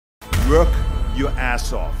Work your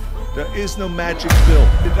ass off. There is no magic pill.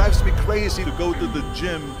 It drives me crazy to go to the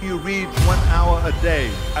gym. You read 1 hour a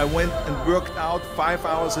day. I went and worked out 5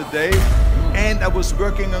 hours a day, and I was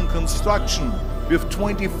working on construction with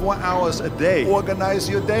 24 hours a day. Organize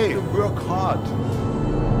your day. Work hard.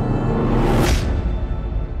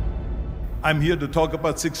 I'm here to talk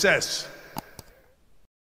about success.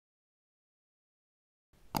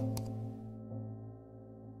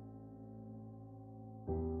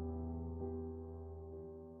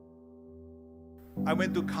 I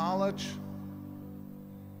went to college.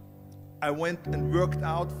 I went and worked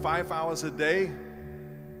out 5 hours a day,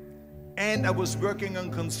 and I was working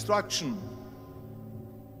on construction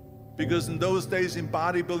because in those days in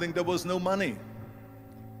bodybuilding there was no money.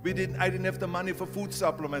 I didn't have the money for food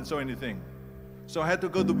supplements or anything, so I had to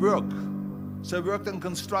go to work. So I worked on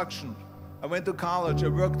construction. I went to college. I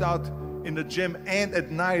worked out in the gym, and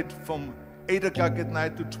at night from 8 o'clock at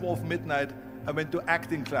night to 12 midnight I went to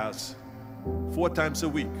acting class 4 times a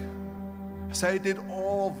week. So I did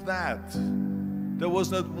all of that. There was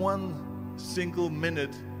not one single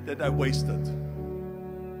minute that I wasted.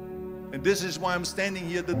 And this is why I'm standing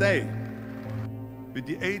here today. At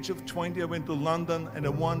the age of 20, I went to London and I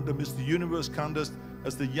won the Mr. Universe contest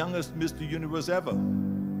as the youngest Mr. Universe ever.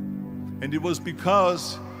 And it was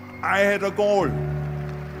because I had a goal.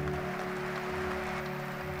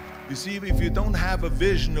 You see, if you don't have a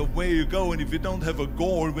vision of where you go, and if you don't have a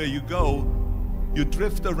goal where you go, you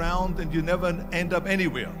drift around and you never end up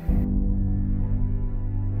anywhere.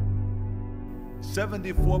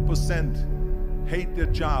 74% hate their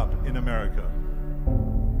job in America.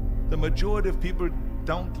 The majority of people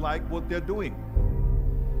don't like what they're doing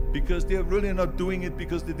because they're really not doing it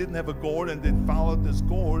because they didn't have a goal and they followed this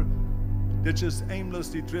goal. They just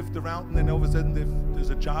aimlessly drift around, and then all of a sudden there's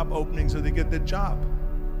a job opening, so they get their job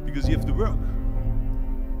because you have to work.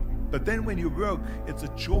 But then when you work, it's a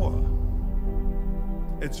chore.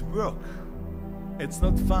 It's work. It's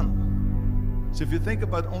not fun. So if you think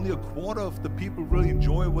about, only a quarter of the people really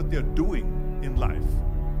enjoy what they're doing in life.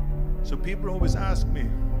 So people always ask me,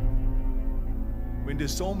 when they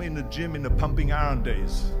saw me in the gym in the pumping iron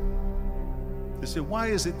days, they say, why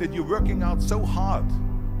is it that you're working out so hard?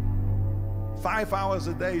 5 hours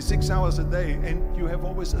a day, 6 hours a day, and you have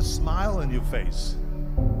always a smile on your face.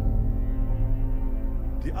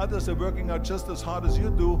 The others are working out just as hard as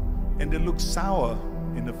you do, and they look sour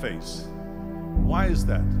in the face. Why is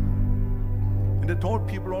that? And I told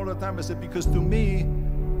people all the time, I said, because to me,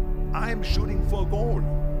 I'm shooting for a goal.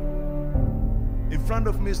 In front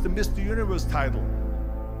of me is the Mr. Universe title.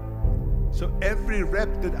 So every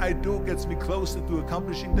rep that I do gets me closer to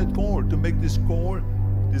accomplishing that goal, to make this goal,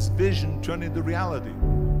 this vision, turn into reality.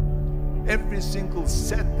 Every single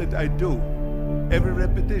set that I do, every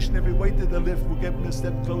repetition, every weight that I lift will get me a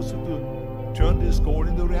step closer to turn this goal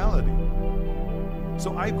into reality.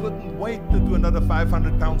 So I couldn't wait to do another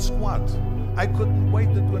 500-pound squat. I couldn't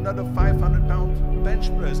wait to do another 500-pound bench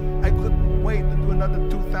press. I couldn't wait to do another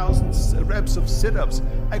 2,000 reps of sit-ups.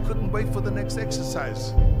 I couldn't wait for the next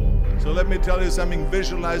exercise. So let me tell you something,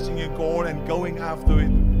 visualizing your goal and going after it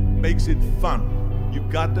makes it fun. You've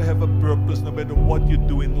got to have a purpose no matter what you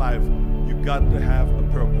do in life. You've got to have a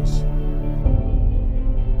purpose.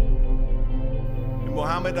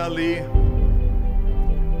 Muhammad Ali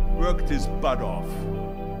worked his butt off,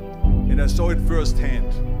 and I saw it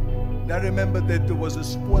firsthand. And I remember that there was a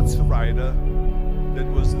sports writer that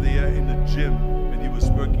was there in the gym when he was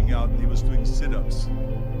working out and he was doing sit-ups.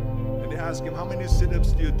 And they asked him, how many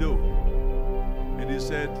sit-ups do you do? And he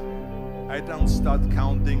said, I don't start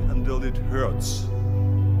counting until it hurts.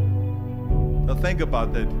 Now think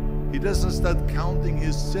about that. He doesn't start counting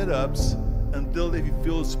his sit-ups until he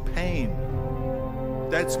feels pain.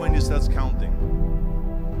 That's when he starts counting.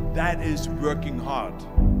 That is working hard.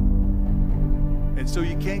 And so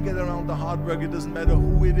you can't get around the hard work. It doesn't matter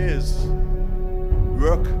who it is.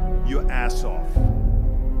 Work your ass off.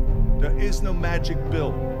 There is no magic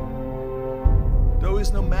pill. There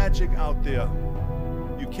is no magic out there.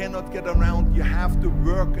 You cannot get around. You have to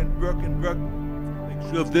work and work and work.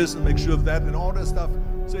 Make sure of this and make sure of that and all that stuff.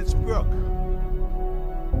 So it's work.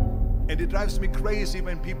 And it drives me crazy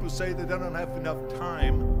when people say that they don't have enough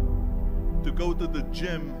time to go to the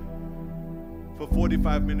gym for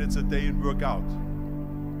 45 minutes a day and work out.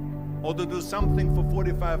 Or to do something for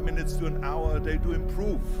 45 minutes to an hour a day to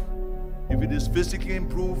improve. If it is physically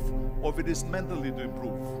improve or if it is mentally to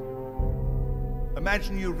improve.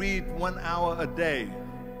 Imagine you read 1 hour a day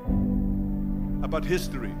about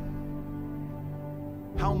history.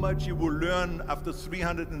 How much you will learn after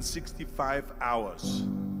 365 hours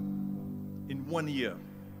in 1 year.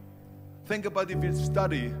 Think about if you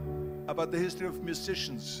study about the history of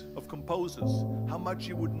musicians, of composers, how much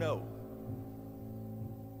you would know.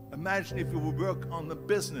 Imagine if you would work on a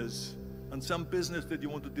business, on some business that you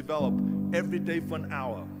want to develop every day for an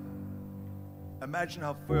hour. Imagine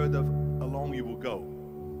how further along you will go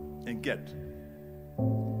and get.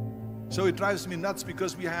 So it drives me nuts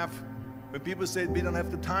because when people say we don't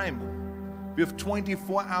have the time, we have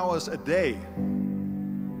 24 hours a day.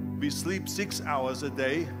 We sleep 6 hours a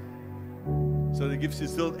day, so that gives you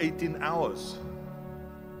still 18 hours.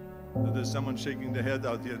 So there's someone shaking their head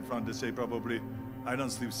out here in front to say probably, I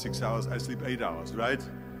don't sleep 6 hours, I sleep 8 hours, right?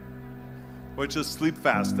 Or just sleep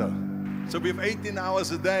faster. So we have 18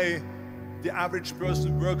 hours a day. The average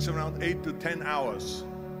person works around 8 to 10 hours.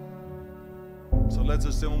 So let's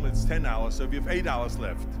assume it's 10 hours, so we have 8 hours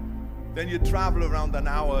left. Then you travel around an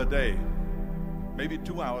hour a day, maybe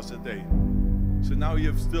 2 hours a day. So now you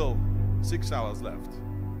have still 6 hours left.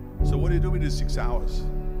 So what do you do with these 6 hours?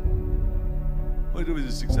 What do you do with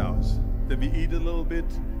these 6 hours? Then we eat a little bit,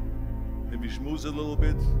 then we schmooze a little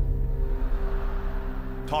bit,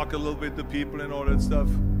 talk a little bit to people and all that stuff.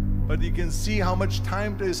 But you can see how much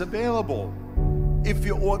time there is available if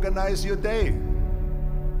you organize your day.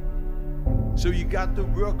 So you got to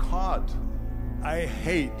work hard. I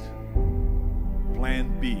hate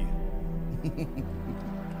plan B.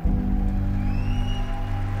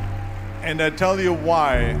 And I tell you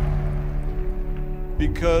why.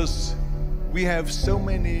 Because we have so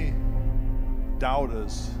many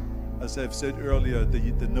doubters, as I've said earlier,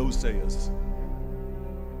 the no-sayers.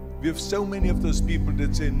 We have so many of those people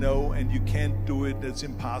that say no and you can't do it, that's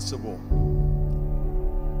impossible.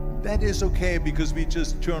 That is okay because we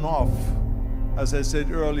just turn off, as I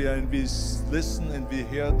said earlier, and we listen and we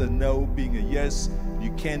hear the no being a yes.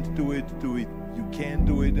 You can't do it, you can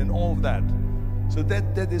do it, and all of that. So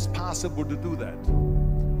that is possible to do that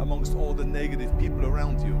amongst all the negative people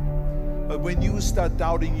around you. But when you start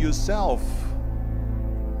doubting yourself,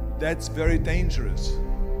 that's very dangerous.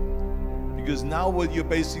 Because now what you're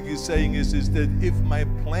basically saying is that if my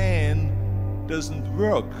plan doesn't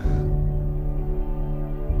work,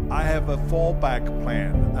 I have a fallback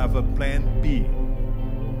plan, I have a plan B.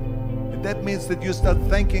 And that means that you start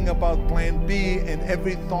thinking about plan B, and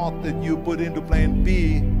every thought that you put into plan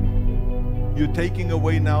B, you're taking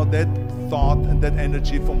away now that thought and that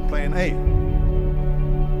energy from plan A.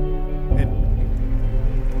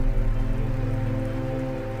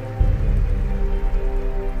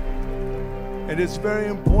 And it's very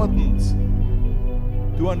important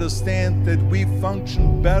to understand that we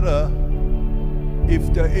function better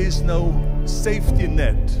if there is no safety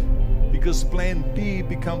net, because plan B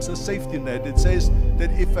becomes a safety net. It says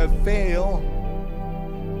that if I fail,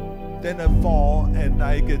 then I fall and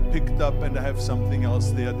I get picked up and I have something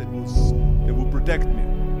else there that will protect me.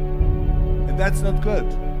 And that's not good,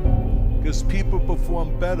 because people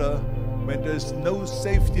perform better when there's no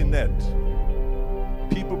safety net.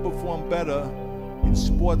 People perform better in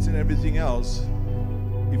sports and everything else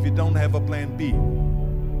if you don't have a plan B.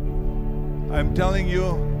 I'm telling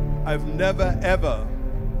you, I've never ever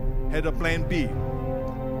had a plan B.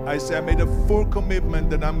 I made a full commitment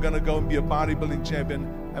that I'm gonna go and be a bodybuilding champion.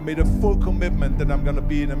 I made a full commitment that I'm gonna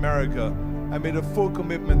be in America. I made a full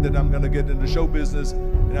commitment that I'm gonna get in the show business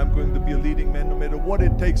and I'm going to be a leading man. No matter what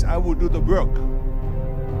it takes, I will do the work.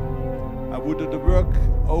 I will do the work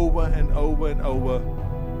over and over and over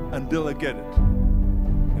until I get it.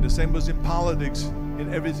 And the same was in politics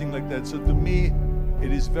and everything like that. So to me,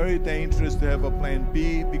 it is very dangerous to have a plan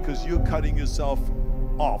B, because you're cutting yourself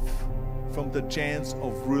off from the chance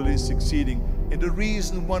of really succeeding. And the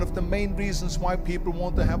reason, one of the main reasons why people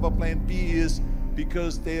want to have a plan B is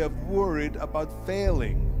because they are worried about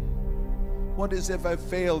failing. What is if I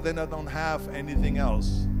fail, then I don't have anything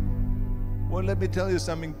else? Well, let me tell you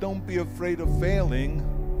something, don't be afraid of failing,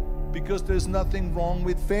 because there's nothing wrong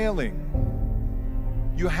with failing.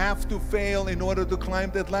 You have to fail in order to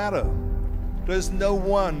climb that ladder. There's no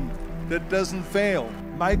one that doesn't fail.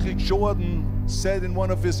 Michael Jordan said in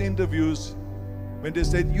one of his interviews, when they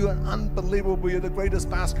said, "You're unbelievable, you're the greatest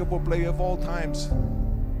basketball player of all times."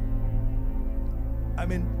 I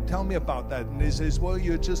mean, tell me about that. And he says, well,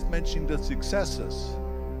 you're just mentioning the successes.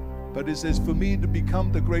 But he says, for me to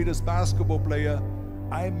become the greatest basketball player,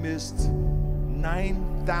 I missed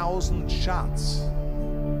 9,000 shots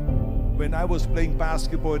when I was playing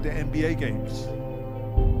basketball at the NBA games.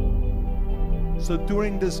 So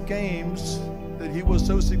during these games that he was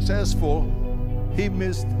so successful, he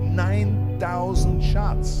missed 9,000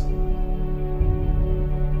 shots.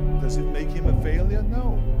 Does it make him a failure?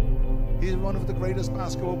 No. He's one of the greatest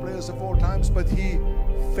basketball players of all times, but he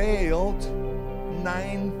failed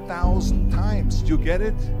 9,000 times. Do you get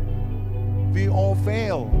it? We all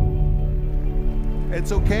fail.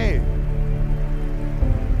 It's okay.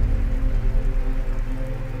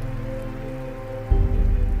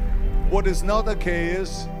 What is not okay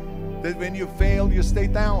is that when you fail, you stay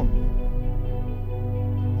down.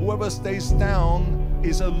 Whoever stays down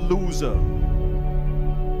is a loser.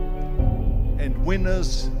 And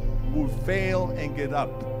winners will fail and get up,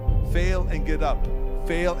 fail and get up,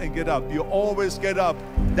 fail and get up. You always get up.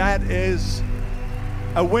 That is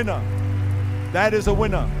a winner. That is a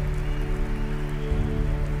winner.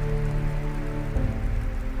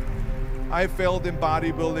 I failed in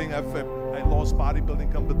bodybuilding. I lost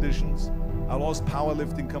bodybuilding competitions. I lost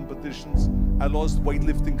powerlifting competitions. I lost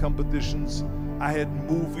weightlifting competitions. I had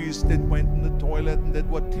movies that went in the toilet and that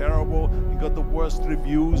were terrible and got the worst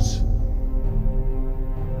reviews.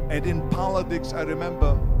 And in politics, I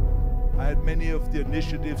remember I had many of the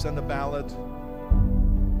initiatives on the ballot,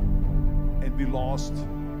 and we lost.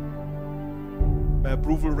 My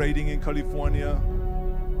approval rating in California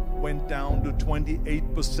went down to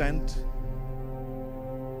 28%,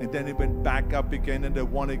 and then it went back up again, and I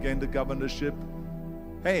won again the governorship.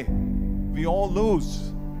 Hey, we all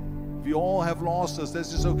lose. We all have losses.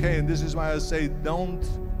 This is okay, and this is why I say don't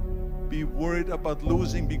be worried about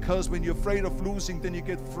losing, because when you're afraid of losing, then you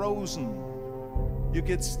get frozen. You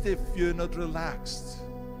get stiff, you're not relaxed.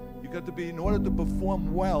 You got to be, in order to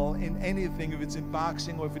perform well in anything, if it's in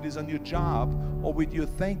boxing or if it is on your job or with your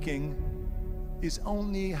thinking, is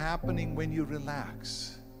only happening when you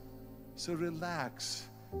relax. So relax.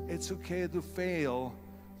 It's okay to fail.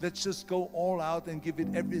 Let's just go all out and give it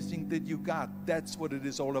everything that you got. That's what it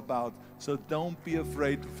is all about. So don't be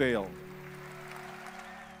afraid to fail.